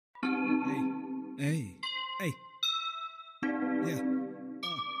Hey, hey, hey, yeah.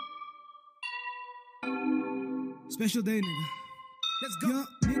 Special day, nigga. Let's go. Young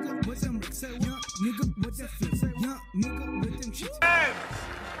nigga with them say young nigga with that flip. Say young nigga with them shit.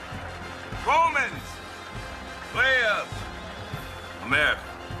 Romans, players, America,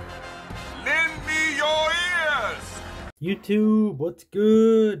 lend me your ears. YouTube, what's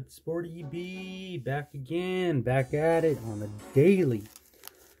good? Sporty B, back again, back at it on the daily.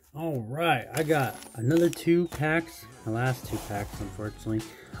 Alright, I got another 2 packs, my last 2 packs unfortunately,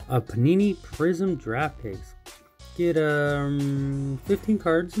 of Panini Prizm draft picks. Get 15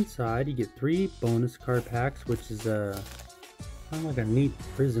 cards inside, you get 3 bonus card packs, which is kind of like a neat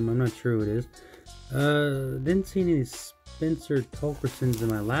Prizm, I'm not sure what it is. Didn't see any Spencer Torkelsons in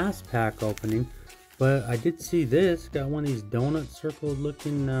my last pack opening. But I did see this, got one of these donut circle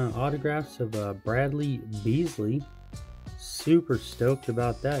looking autographs of Bradley Beasley. Super stoked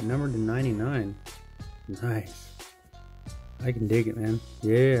about that, numbered to 99. Nice. I can dig it, man.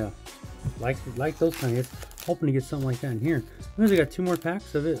 Yeah. Like those kind of hits. Hoping to get something like that in here. I got 2 more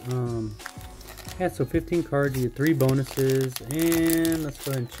packs of it. Yeah, so 15 cards, you get 3 bonuses. And let's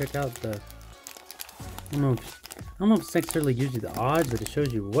go ahead and check out the... I don't know if it's necessarily gives you the odds, but it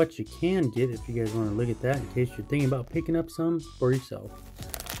shows you what you can get if you guys want to look at that in case you're thinking about picking up some for yourself.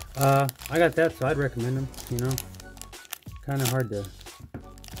 I got that, so I'd recommend them, you know. Kind of hard to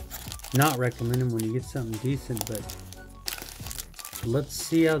not recommend them when you get something decent, but let's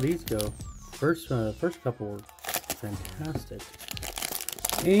see how these go. First couple were fantastic.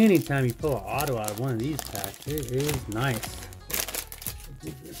 Anytime you pull an auto out of one of these packs, it is nice.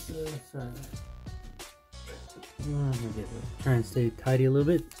 Try and stay tidy a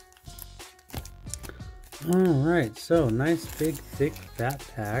little bit. Alright, so nice big thick fat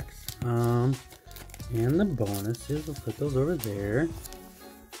packs. And the bonuses, we'll put those over there.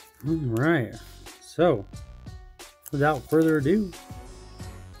 Alright, so without further ado,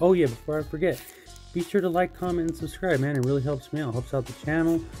 oh yeah, before I forget, be sure to like, comment, and subscribe, man. It really helps me out, helps out the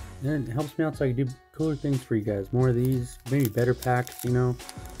channel, and it helps me out so I can do cooler things for you guys. More of these, maybe better packs, you know.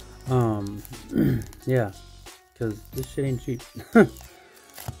 Yeah, because this shit ain't cheap. That's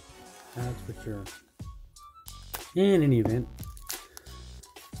for sure. In any event,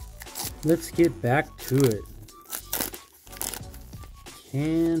 let's get back to it.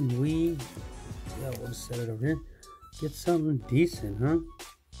 Can we, yeah, we'll just set it over here, get something decent, huh?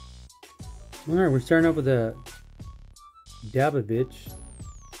 Alright, we're starting off with a Dabovich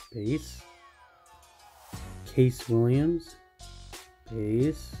base, Case Williams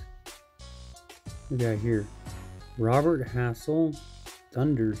base. We got here Robert Hassel,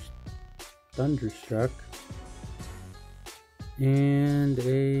 Thunderstruck, and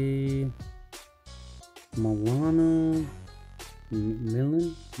a Milan,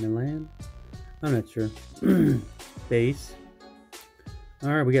 I'm not sure. Base.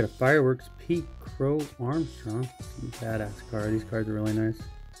 Alright, we got a Fireworks Pete Crow Armstrong. Badass card. These cards are really nice.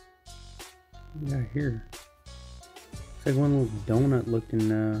 What we got here? It's like one of those donut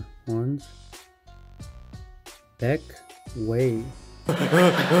looking ones. Beck Way.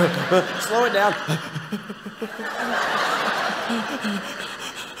 Slow it down.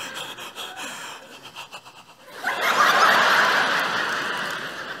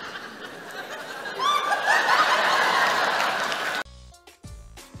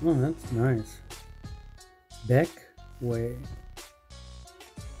 Oh, that's nice. Beck Way.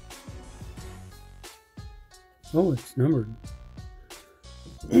 Oh, it's numbered.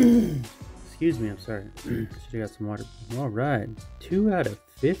 Excuse me, I'm sorry. Should have got some water. Alright, 2 out of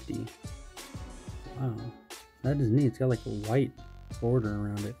 50. Wow, that is neat. It's got like a white border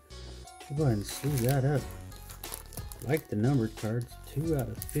around it. I'll go ahead and sleeve that up. Like the numbered cards. 2 out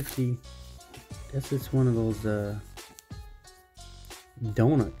of 50. Guess it's one of those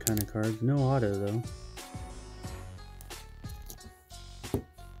donut kind of cards. No auto though.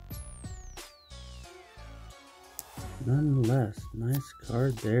 Nonetheless, nice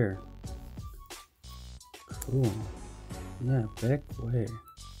card there. Cool. Yeah, Beck Way.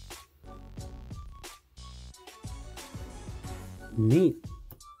 Neat.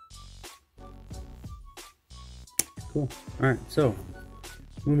 Cool. Alright, so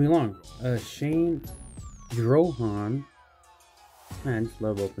moving along. Shane Drohan. Man, I just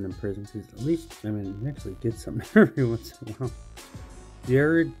love opening Prizm because at least, I mean, you actually get something every once in a while.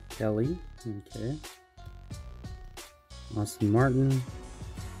 Jared Kelly. Okay. Austin Martin.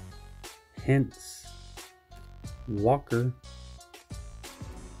 Hence. Walker.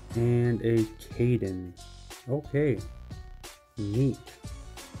 And a Caden. Okay. Neat.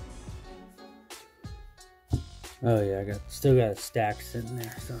 Oh yeah, still got a stack sitting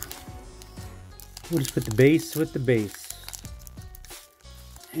there, so we'll just put the base with the base.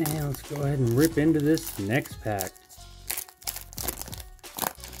 And let's go ahead and rip into this next pack.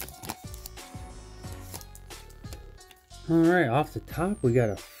 Alright, off the top we got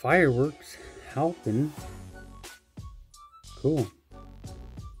a Fireworks Halpin. Cool.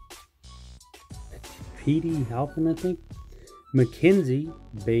 PD Halpin, I think. McKenzie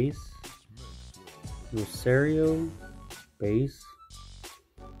base. Rosario base.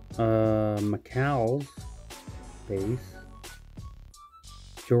 McCall's base.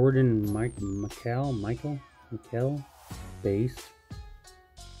 Jordan Michael base.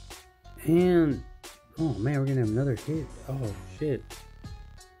 And oh man, we're gonna have another hit. Oh shit.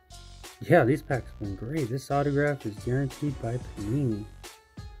 Yeah, these packs have been great. This autograph is guaranteed by Panini.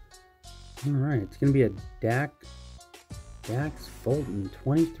 Alright, it's gonna be a Dax Fulton,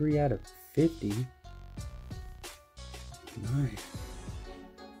 23 out of 50. Nice.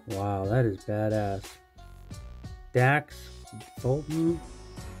 Wow, that is badass. Dax Fulton.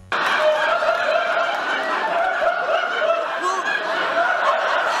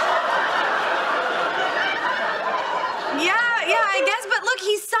 Yeah, I guess, but look,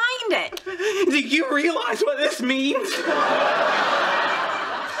 he signed it. Do you realize what this means?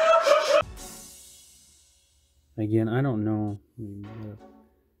 Again, I don't know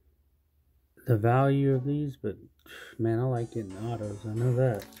the value of these, but man, I like getting autos. I know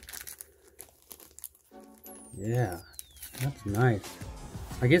that. Yeah, that's nice.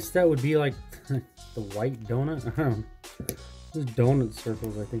 I guess that would be like the white donut. I don't know. Those donut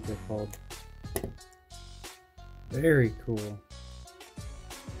circles, I think they're called. Very cool.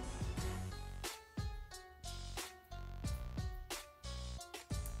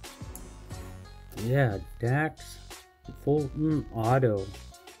 Yeah, Dax Fulton Auto.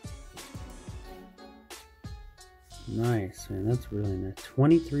 Nice, man. That's really nice.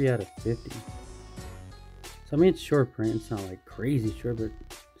 23 out of 50. So, I mean, it's short print. It's not like crazy short, but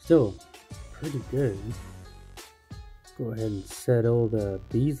still pretty good. Go ahead and set old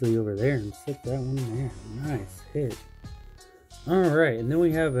Beasley over there and set that one there. Nice hit. Alright, and then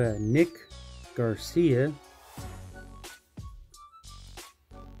we have Nick Garcia.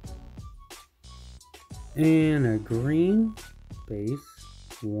 And a green base,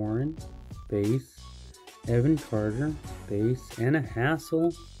 Warren base, Evan Carter base, and a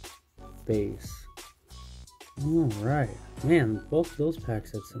Hassel base. Alright, man, both those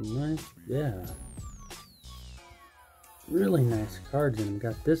packs had some nice, yeah, really nice cards in them.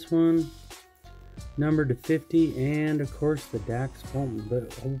 Got this one numbered to 50, and of course the Dax Fulton.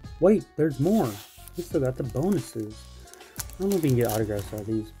 But oh, wait, there's more. We still got the bonuses. I don't know if we can get autographs out of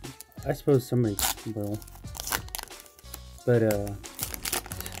these. I suppose somebody will. But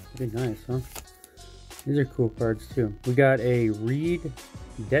pretty nice, huh? These are cool cards too. We got a Reed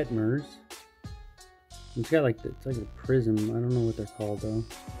Detmers. It's got like it's like a Prizm. I don't know what they're called though.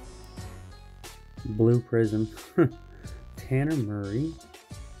 Blue Prizm. Tanner Murray.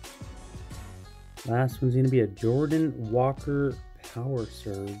 Last one's gonna be a Jordan Walker Power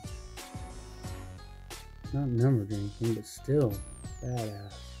Surge. Not numbered or anything, but still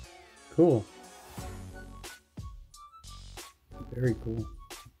badass. Cool. Very cool.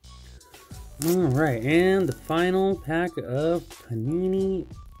 Alright, and the final pack of Panini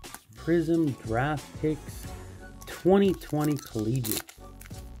Prizm Draft Picks 2020 Collegiate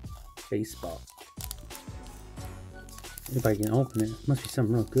Baseball. If I can open it. Must be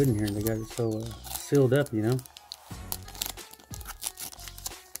something real good in here. They got it so sealed up, you know.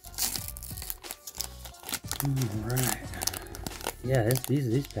 Alright. Yeah,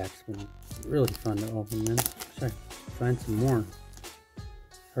 these packs have been really fun to open, man. Wish I could find some more.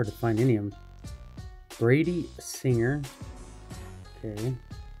 Hard to find any of them. Brady Singer. Okay.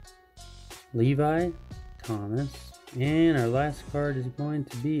 Levi Thomas. And our last card is going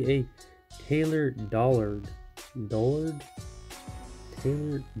to be a Taylor Dollard.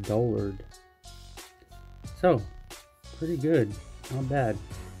 Taylor Dollard. So, pretty good. Not bad.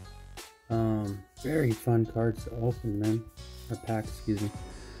 Very fun cards to open, man. Or pack, excuse me.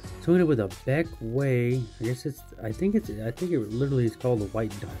 So we ended with a Beck Way. I guess I think it literally is called a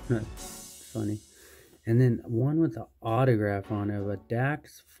white donut. Funny. And then one with an autograph on it of a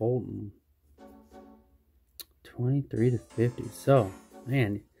Dax Fulton. 23 to 50. So,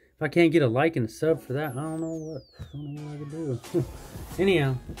 man, if I can't get a like and a sub for that, I don't know what I can do.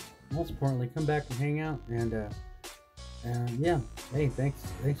 Anyhow, most importantly, come back and hang out. And yeah, hey,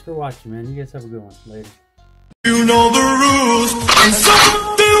 thanks for watching, man. You guys have a good one. Later. You know the rules, and so